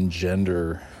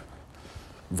non-gender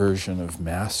version of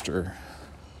master.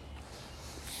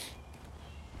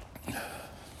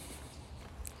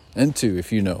 And 2,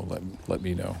 if you know, let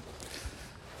me know.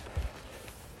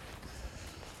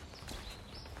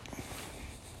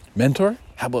 Mentor?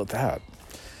 How about that?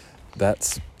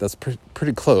 That's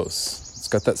pretty close. It's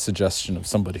got that suggestion of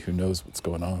somebody who knows what's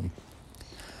going on.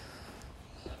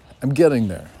 I'm getting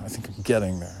there. I think I'm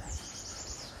getting there.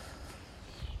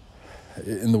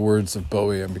 In the words of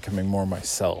Bowie, I'm becoming more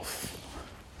myself,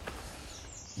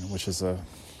 which is a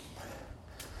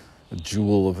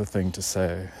jewel of a thing to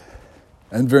say.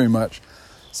 And very much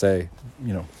say,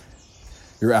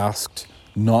 you're asked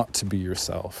not to be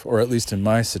yourself, or at least in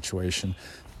my situation,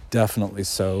 definitely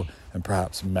so, and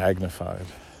perhaps magnified.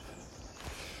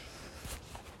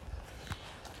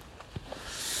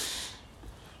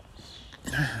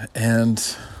 And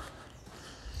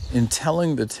in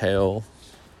telling the tale,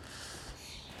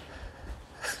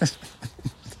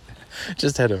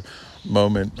 just had a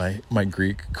moment, my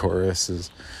Greek chorus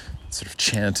is sort of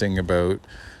chanting about,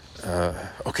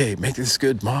 okay, make this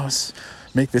good, Moss.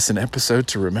 Make this an episode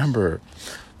to remember.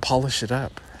 Polish it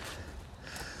up.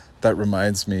 That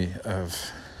reminds me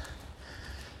of,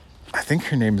 I think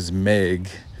her name is Meg,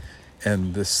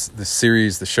 and the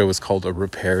series, the show is called A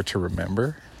Repair to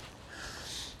Remember.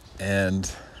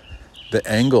 And the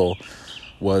angle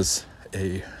was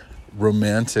a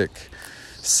romantic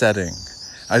setting.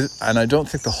 I don't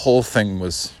think the whole thing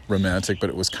was romantic, but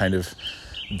it was kind of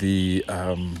the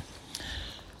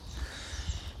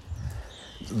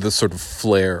sort of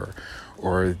flair,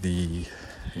 or the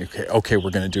okay,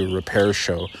 we're going to do a repair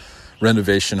show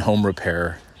renovation, home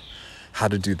repair, how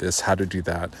to do this, how to do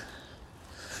that.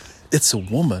 It's a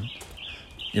woman,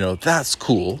 that's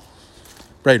cool,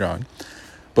 right on.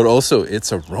 But also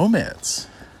it's a romance.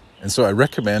 And so I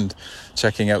recommend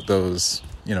checking out those,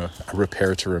 A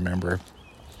Repair to Remember.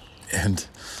 And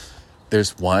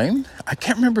there's wine. I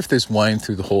can't remember if there's wine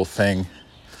through the whole thing.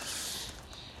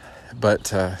 But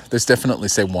there's definitely,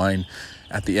 say, wine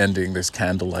at the ending. There's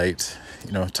candlelight,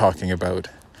 talking about,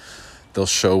 they'll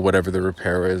show whatever the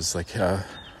repair is, like a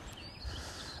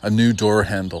new door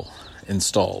handle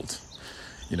installed,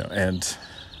 and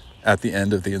at the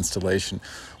end of the installation,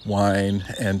 wine.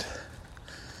 And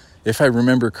if I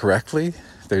remember correctly,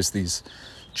 there's these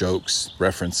jokes,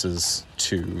 references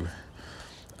to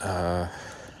the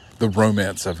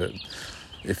romance of it.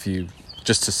 If you,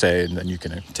 just to say, and then you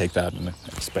can take that and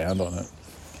expand on it.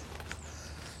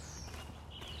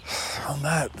 On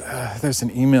that, there's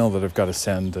an email that I've got to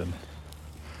send, and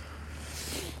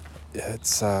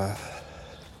it's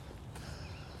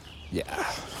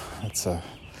it's a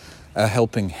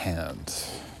helping hand.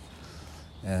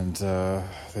 And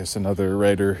there's another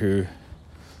writer who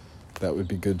that would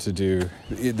be good to do.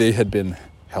 They had been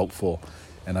helpful,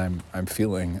 and I'm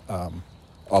feeling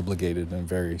obligated in a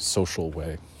very social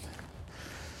way.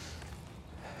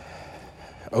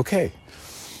 Okay.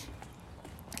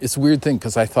 It's a weird thing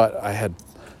because I thought I had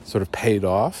sort of paid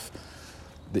off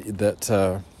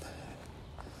that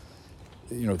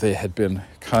they had been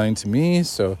kind to me,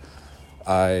 so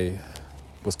I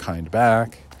was kind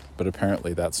back, but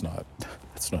apparently that's not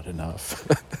enough.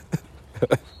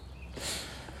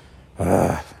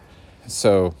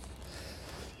 So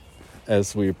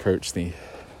as we approach the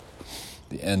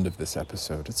end of this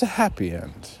episode, it's a happy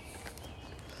end.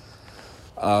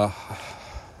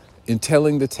 In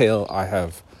telling the tale, I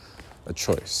have a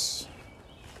choice.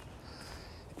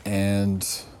 And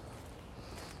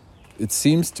it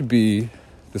seems to be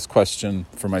this question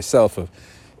for myself of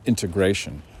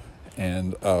integration,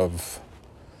 and of,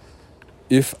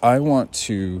 if I want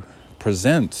to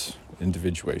present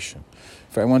individuation,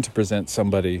 if I want to present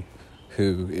somebody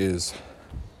who is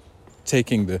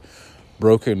taking the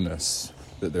brokenness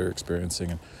that they're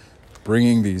experiencing and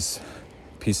bringing these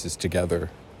pieces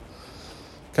together,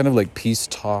 kind of like peace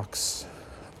talks,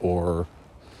 or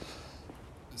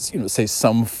say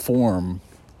some form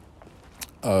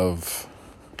of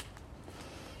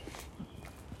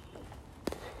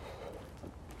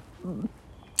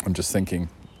I'm just thinking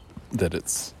that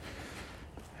it's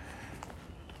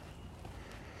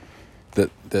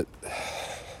that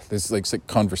there's like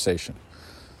conversation,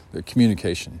 the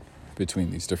communication between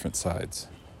these different sides.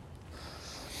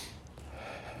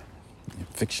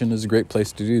 Fiction is a great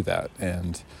place to do that,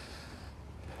 and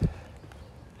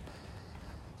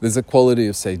there's a quality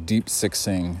of, say,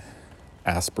 deep-sixing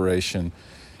aspiration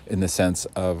in the sense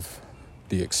of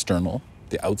the external,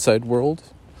 the outside world,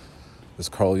 as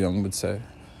Carl Jung would say,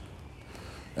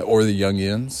 or the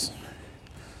Jungians,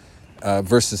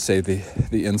 versus, say,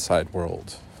 the inside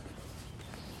world.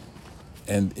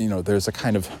 And, there's a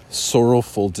kind of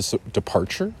sorrowful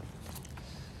departure.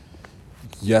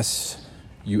 Yes,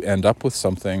 you end up with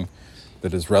something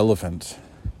that is relevant,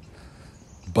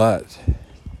 but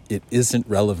it isn't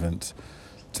relevant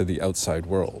to the outside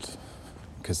world,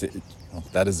 because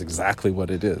that is exactly what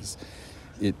it is.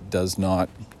 It does not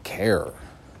care.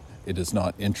 It is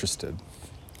not interested.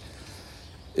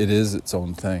 It is its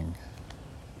own thing.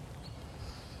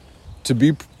 To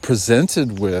be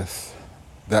presented with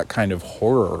that kind of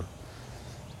horror,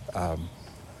 I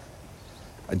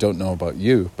don't know about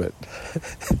you, but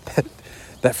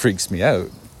that freaks me out.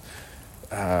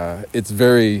 It's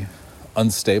very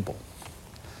unstable.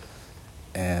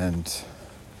 And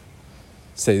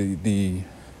say the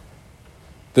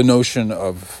notion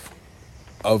of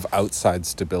outside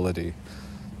stability,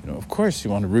 of course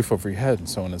you want a roof over your head and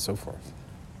so on and so forth.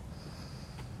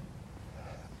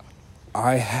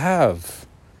 I have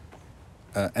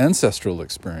ancestral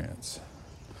experience,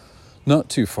 not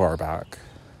too far back.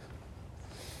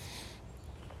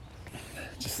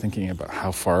 Just thinking about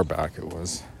how far back it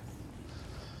was.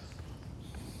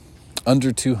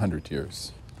 Under 200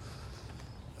 years,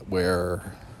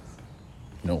 where,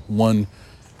 one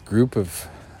group of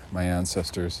my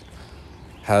ancestors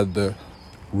had the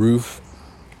roof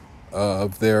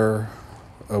of their,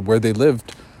 where they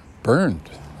lived, burned.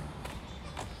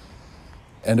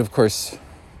 And of course,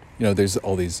 there's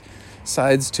all these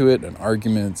sides to it and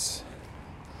arguments.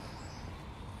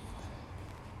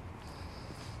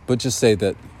 But just say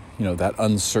that, that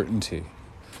uncertainty,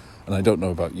 and I don't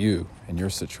know about you and your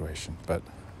situation, but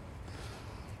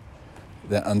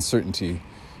that uncertainty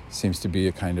seems to be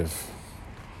a kind of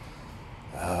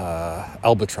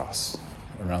albatross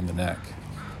around the neck.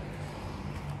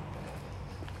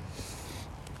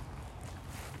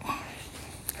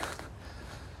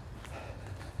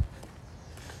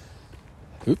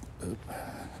 Oop.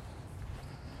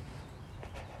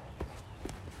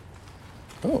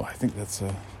 Oh, I think that's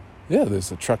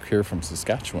there's a truck here from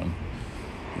Saskatchewan.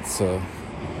 It's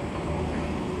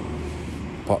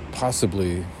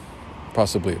possibly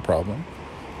a problem.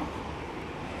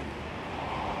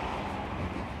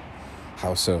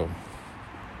 How so?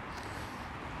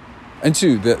 And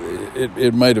two, that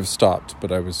it might have stopped,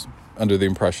 but I was under the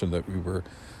impression that we were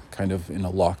kind of in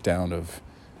a lockdown of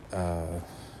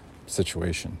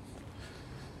situation.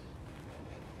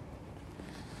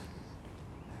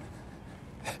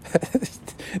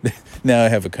 Now I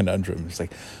have a conundrum. It's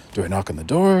like, do I knock on the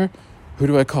door? Who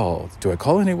do I call? Do I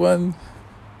call anyone?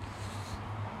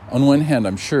 On one hand,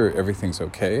 I'm sure everything's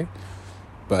okay,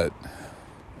 but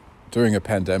during a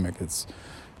pandemic, it's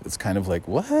kind of like,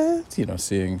 what?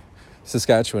 Seeing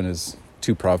Saskatchewan is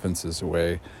 2 provinces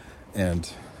away,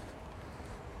 and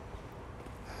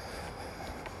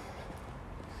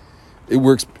it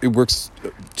works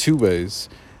 2 ways.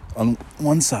 On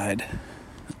one side,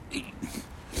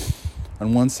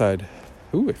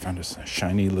 I found a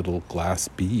shiny little glass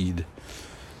bead.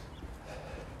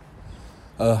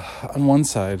 On one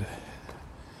side,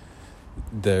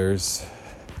 there's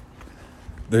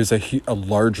a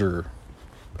larger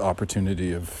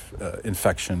opportunity of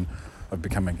infection, of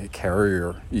becoming a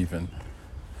carrier even.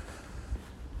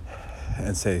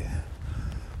 And say,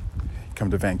 come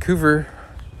to Vancouver,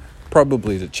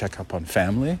 probably to check up on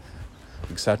family,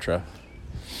 etc.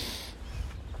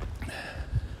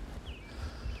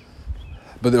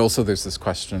 But also there's this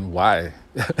question, why?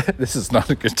 This is not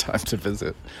a good time to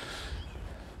visit.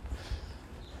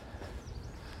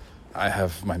 I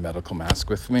have my medical mask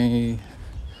with me.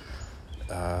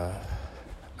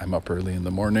 I'm up early in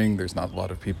the morning. There's not a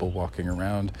lot of people walking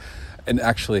around. And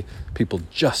actually, people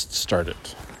just started,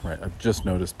 right? I've just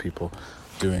noticed people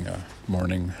doing a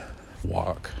morning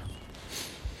walk.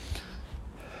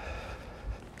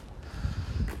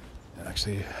 And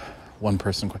actually, one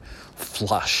person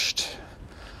flushed.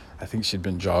 I think she'd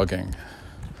been jogging.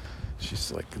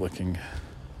 She's like looking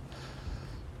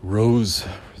was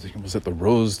it the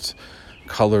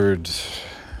rose-colored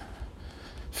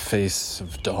face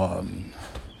of dawn?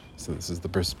 So this is the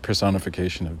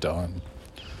personification of dawn,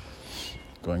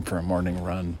 going for a morning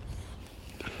run.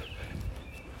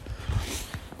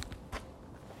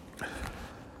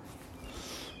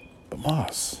 But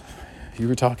Moss, you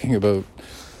were talking about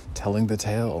telling the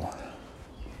tale.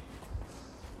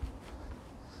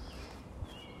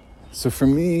 So for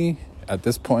me, at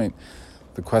this point,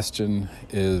 the question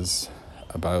is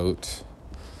about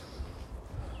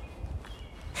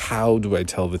how do I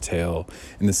tell the tale,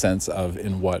 in the sense of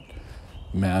in what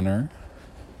manner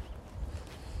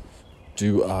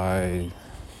do I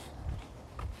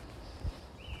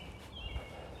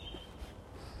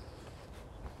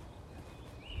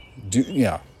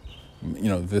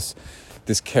this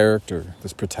character,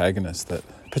 this protagonist that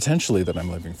I'm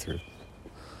living through,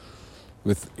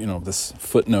 with this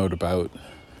footnote about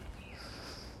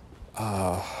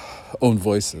own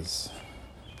voices.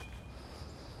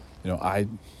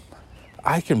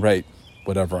 I can write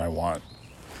whatever I want,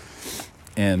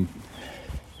 and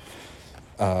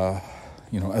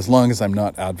as long as I'm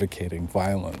not advocating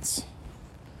violence,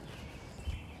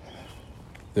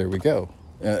 there we go,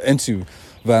 into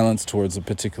violence towards a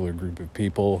particular group of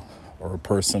people or a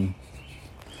person.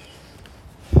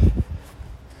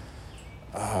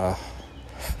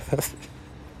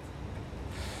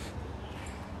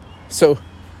 So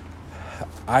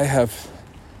I have,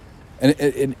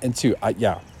 and two,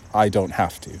 I don't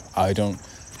have to. I don't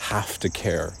have to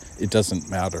care. It doesn't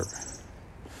matter.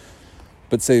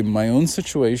 But say my own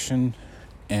situation,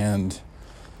 and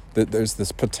that there's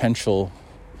this potential.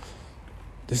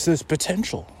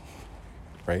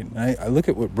 Right? And I look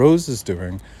at what Rose is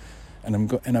doing,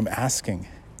 and I'm asking,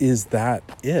 is that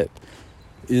it?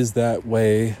 Is that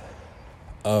way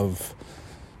of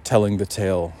telling the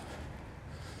tale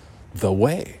the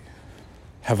way?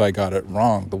 Have I got it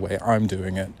wrong the way I'm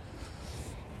doing it?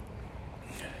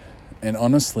 And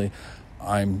honestly,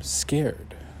 I'm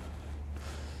scared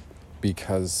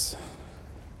because,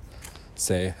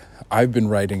 say, I've been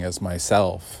writing as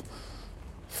myself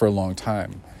for a long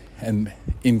time, and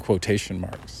in quotation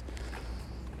marks.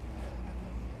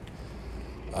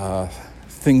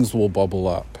 Things will bubble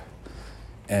up.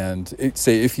 And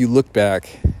if you look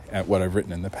back at what I've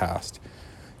written in the past,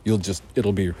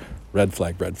 it'll be red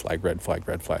flag, red flag, red flag,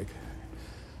 red flag.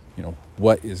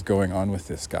 What is going on with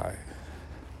this guy?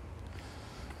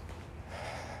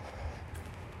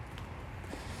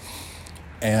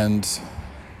 and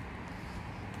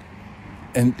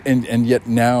yet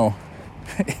now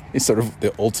it's sort of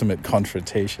the ultimate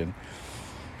confrontation.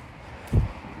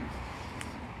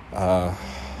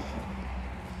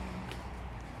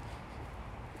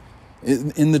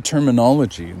 In the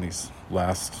terminology in these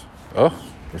last,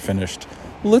 we're finished.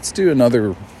 Let's do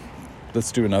another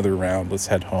round. Let's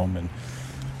head home, and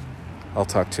I'll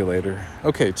talk to you later.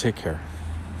 Okay, take care.